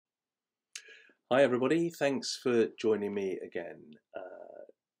Hi everybody, thanks for joining me again.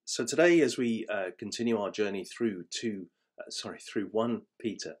 So today, as we continue our journey through 1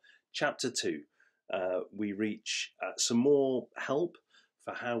 Peter chapter 2, we reach some more help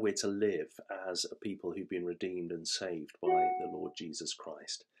for how we're to live as a people who've been redeemed and saved by the Lord Jesus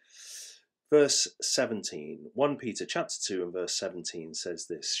Christ. Verse 17, 1 Peter chapter 2 and verse 17 says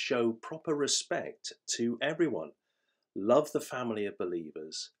this: show proper respect to everyone, love the family of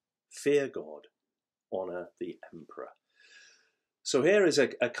believers, fear God, honour the emperor. So here is a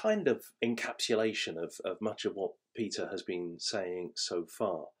kind of encapsulation of much of what Peter has been saying so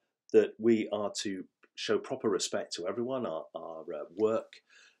far, that we are to show proper respect to everyone, our work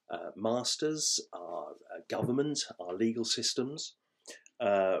masters, our government, our legal systems.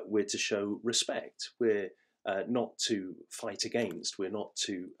 We're to show respect. We're not to fight against, we're not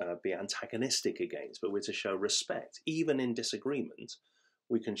to be antagonistic against, but we're to show respect. Even in disagreement,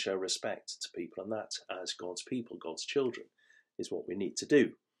 we can show respect to people, and that, as God's people, God's children, is what we need to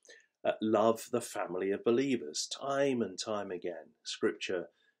do. Love the family of believers. Time and time again, Scripture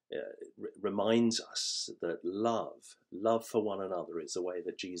reminds us that love for one another is the way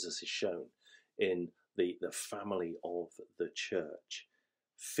that Jesus is shown in the family of the church.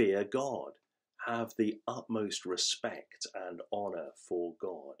 Fear God. Have the utmost respect and honour for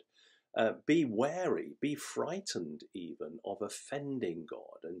God. Be wary, be frightened even of offending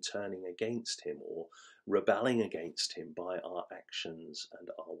God and turning against him or rebelling against him by our actions and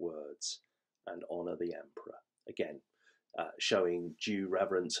our words, and honour the emperor. Again, showing due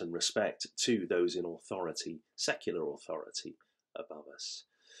reverence and respect to those in authority, secular authority above us.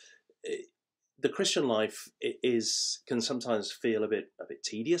 The Christian life can sometimes feel a bit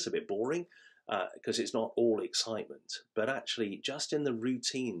tedious, a bit boring, because it's not all excitement, but actually just in the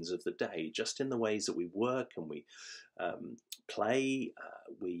routines of the day, just in the ways that we work and we play,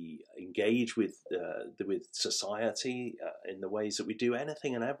 we engage with society, in the ways that we do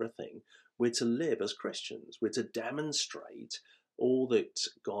anything and everything, we're to live as Christians. We're to demonstrate all that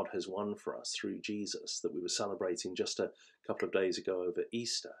God has won for us through Jesus, that we were celebrating just a couple of days ago over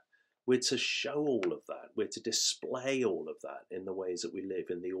Easter. We're to show all of that. We're to display all of that in the ways that we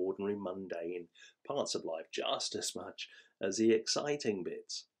live in the ordinary, mundane parts of life, just as much as the exciting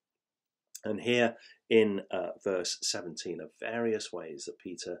bits. And here in verse 17 are various ways that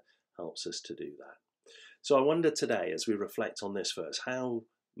Peter helps us to do that. So I wonder today, as we reflect on this verse, how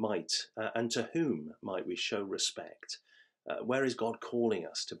might and to whom might we show respect? Where is God calling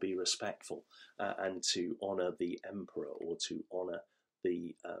us to be respectful and to honour the emperor, or to honour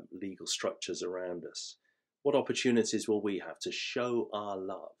the legal structures around us? What opportunities will we have to show our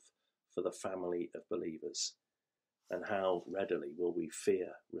love for the family of believers? And how readily will we fear,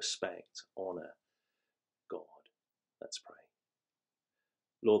 respect, honour God? Let's pray.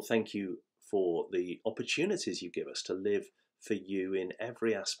 Lord, thank you for the opportunities you give us to live for you in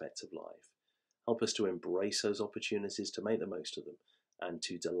every aspect of life. Help us to embrace those opportunities, to make the most of them, and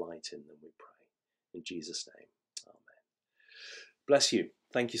to delight in them, we pray. In Jesus' name, amen. Bless you.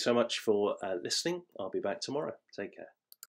 Thank you so much for listening. I'll be back tomorrow. Take care.